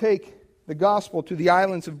was going to take the gospel to the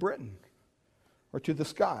islands of Britain or to the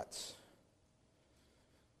Scots?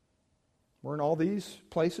 Weren't all these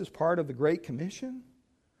places part of the Great Commission?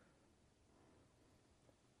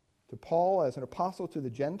 To Paul as an apostle to the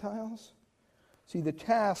Gentiles? See, the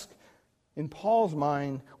task in Paul's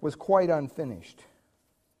mind was quite unfinished.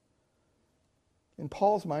 In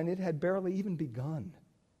Paul's mind, it had barely even begun.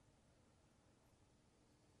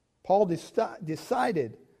 Paul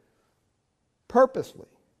decided purposely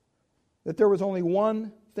that there was only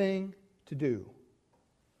one thing to do,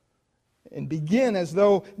 and begin as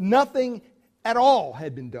though nothing at all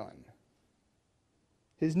had been done.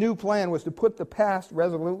 His new plan was to put the past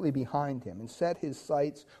resolutely behind him and set his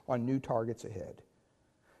sights on new targets ahead.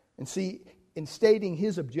 And see, in stating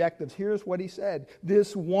his objectives, here's what he said.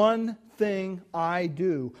 This one thing I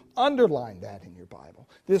do. Underline that in your Bible.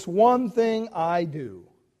 This one thing I do.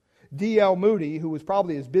 D.L. Moody, who was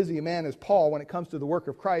probably as busy a man as Paul when it comes to the work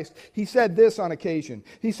of Christ, he said this on occasion.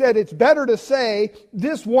 He said, it's better to say,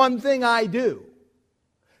 this one thing I do,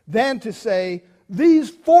 than to say, these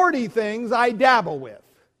 40 things I dabble with.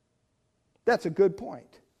 That's a good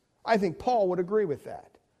point. I think Paul would agree with that.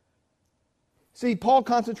 See, Paul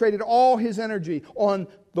concentrated all his energy on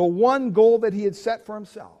the one goal that he had set for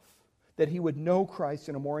himself, that he would know Christ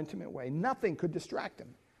in a more intimate way. Nothing could distract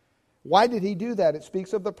him. Why did he do that? It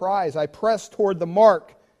speaks of the prize. I press toward the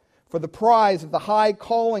mark for the prize of the high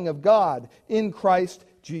calling of God in Christ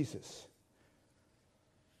Jesus.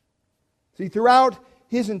 See, throughout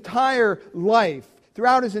his entire life,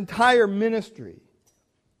 throughout his entire ministry,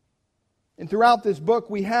 and throughout this book,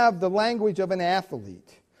 we have the language of an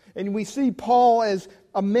athlete. And we see Paul as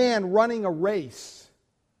a man running a race.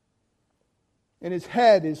 And his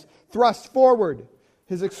head is thrust forward.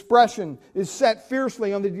 His expression is set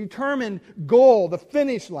fiercely on the determined goal, the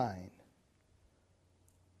finish line.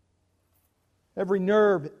 Every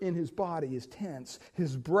nerve in his body is tense.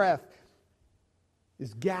 His breath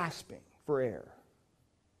is gasping for air.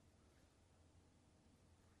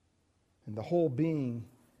 And the whole being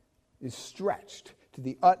is stretched to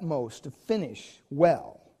the utmost to finish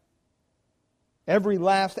well. Every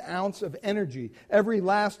last ounce of energy, every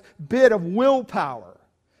last bit of willpower,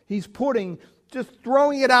 he's putting, just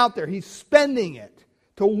throwing it out there. He's spending it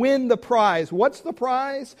to win the prize. What's the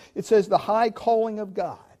prize? It says the high calling of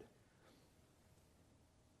God.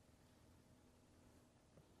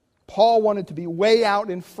 Paul wanted to be way out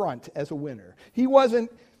in front as a winner. He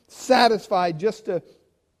wasn't satisfied just to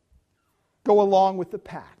go along with the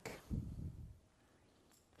pack.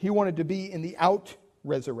 He wanted to be in the out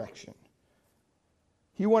resurrection.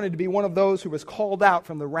 He wanted to be one of those who was called out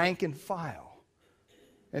from the rank and file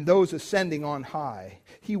and those ascending on high.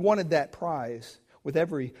 He wanted that prize with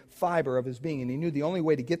every fiber of his being, and he knew the only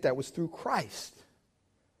way to get that was through Christ.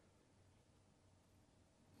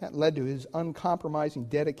 That led to his uncompromising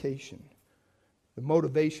dedication, the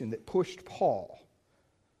motivation that pushed Paul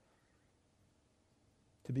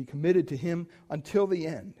to be committed to him until the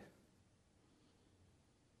end.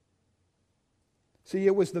 See,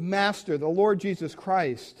 it was the Master, the Lord Jesus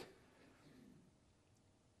Christ,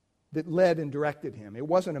 that led and directed him. It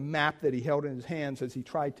wasn't a map that he held in his hands as he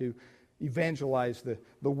tried to evangelize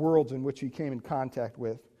the worlds in which he came in contact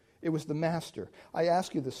with. It was the Master. I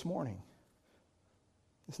ask you this morning,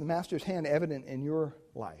 is the Master's hand evident in your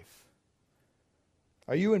life?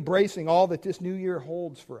 Are you embracing all that this new year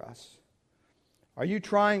holds for us? Are you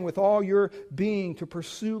trying with all your being to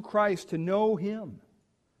pursue Christ, to know Him?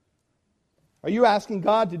 Are you asking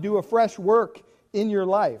God to do a fresh work in your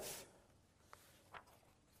life?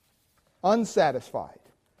 Unsatisfied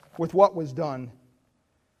with what was done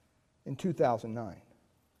in 2009.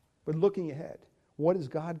 But looking ahead, what is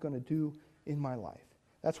God going to do in my life?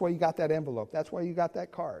 That's why you got that envelope. That's why you got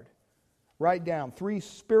that card. Write down 3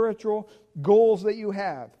 spiritual goals that you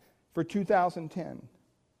have for 2010.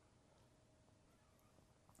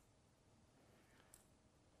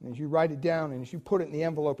 And as you write it down and as you put it in the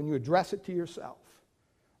envelope and you address it to yourself,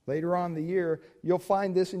 later on in the year, you'll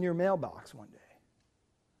find this in your mailbox one day.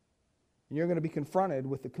 And you're going to be confronted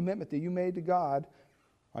with the commitment that you made to God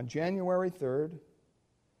on January 3rd,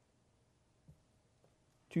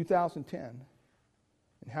 2010.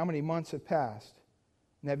 And how many months have passed?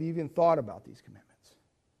 And have you even thought about these commitments?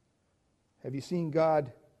 Have you seen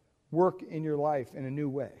God work in your life in a new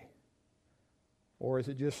way? Or is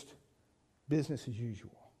it just business as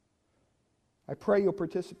usual? I pray you'll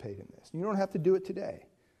participate in this. You don't have to do it today.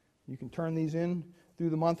 You can turn these in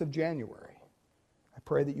through the month of January. I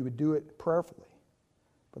pray that you would do it prayerfully.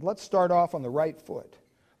 But let's start off on the right foot.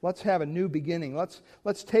 Let's have a new beginning.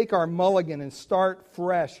 Let's take our mulligan and start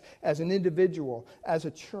fresh as an individual, as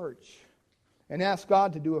a church, and ask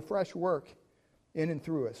God to do a fresh work in and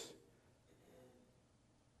through us.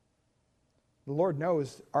 The Lord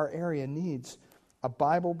knows our area needs a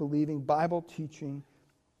Bible-believing, Bible-teaching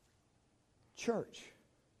church.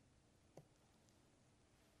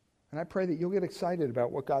 And I pray that you'll get excited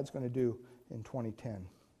about what God's going to do in 2010.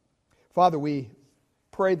 Father, we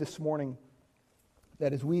pray this morning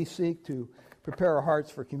that as we seek to prepare our hearts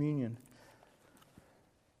for communion,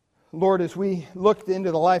 Lord, as we looked into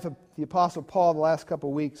the life of the Apostle Paul the last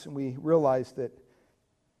couple of weeks, and we realized that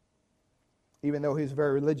even though he was a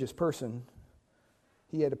very religious person,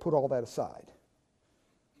 he had to put all that aside.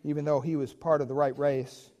 Even though he was part of the right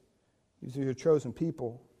race, he was a chosen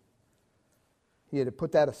people, he had to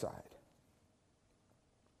put that aside.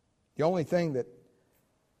 The only thing that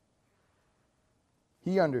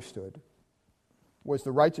he understood was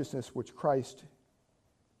the righteousness which Christ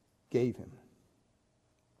gave him.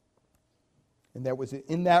 And that was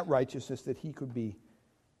in that righteousness that he could be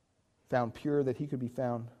found pure, that he could be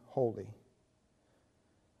found holy.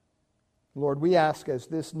 Lord, we ask as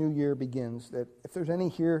this new year begins that if there's any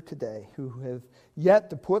here today who have yet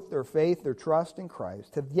to put their faith, their trust in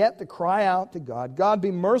Christ, have yet to cry out to God, God, be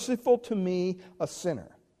merciful to me, a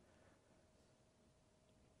sinner.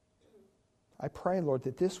 I pray, Lord,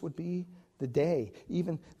 that this would be the day,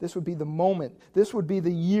 even this would be the moment, this would be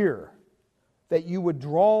the year that you would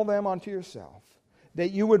draw them unto yourself,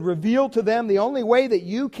 that you would reveal to them the only way that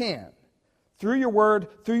you can, through your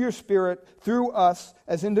word, through your Spirit, through us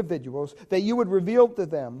as individuals, that you would reveal to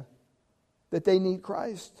them that they need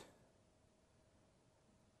Christ.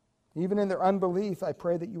 Even in their unbelief, I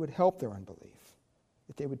pray that you would help their unbelief,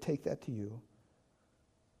 that they would take that to you,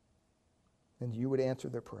 and you would answer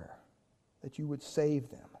their prayer, that you would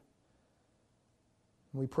save them.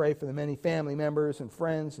 And we pray for the many family members and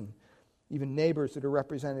friends and even neighbors that are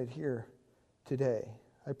represented here today.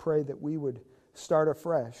 I pray that we would start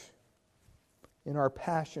afresh in our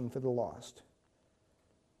passion for the lost,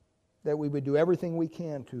 that we would do everything we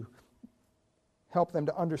can to help them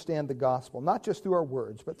to understand the gospel, not just through our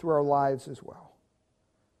words, but through our lives as well.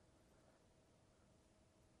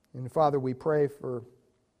 And Father, we pray for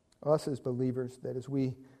us as believers that as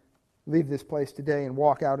we leave this place today and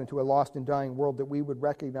walk out into a lost and dying world, that we would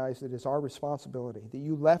recognize that it's our responsibility, that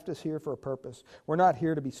you left us here for a purpose. We're not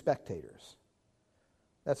here to be spectators.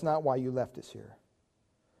 That's not why you left us here.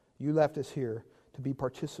 You left us here to be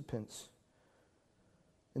participants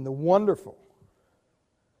in the wonderful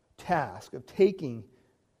task of taking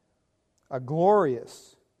a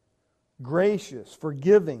glorious, gracious,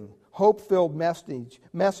 forgiving, hope-filled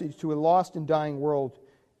message to a lost and dying world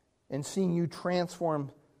and seeing you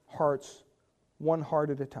transform hearts one heart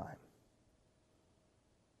at a time.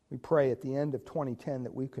 We pray at the end of 2010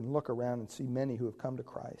 that we can look around and see many who have come to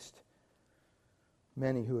Christ,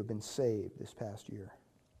 many who have been saved this past year.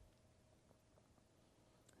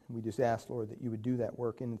 And we just ask, Lord, that you would do that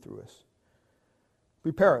work in and through us.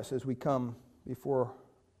 Prepare us as we come before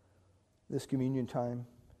this communion time,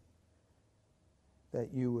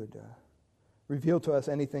 that you would reveal to us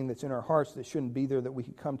anything that's in our hearts that shouldn't be there, that we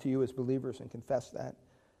could come to you as believers and confess that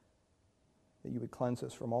you would cleanse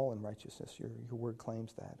us from all unrighteousness. Your word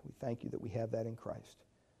claims that. We thank you that we have that in Christ.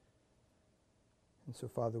 And so,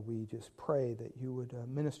 Father, we just pray that you would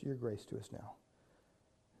minister your grace to us now.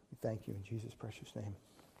 We thank you in Jesus' precious name.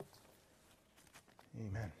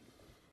 Amen.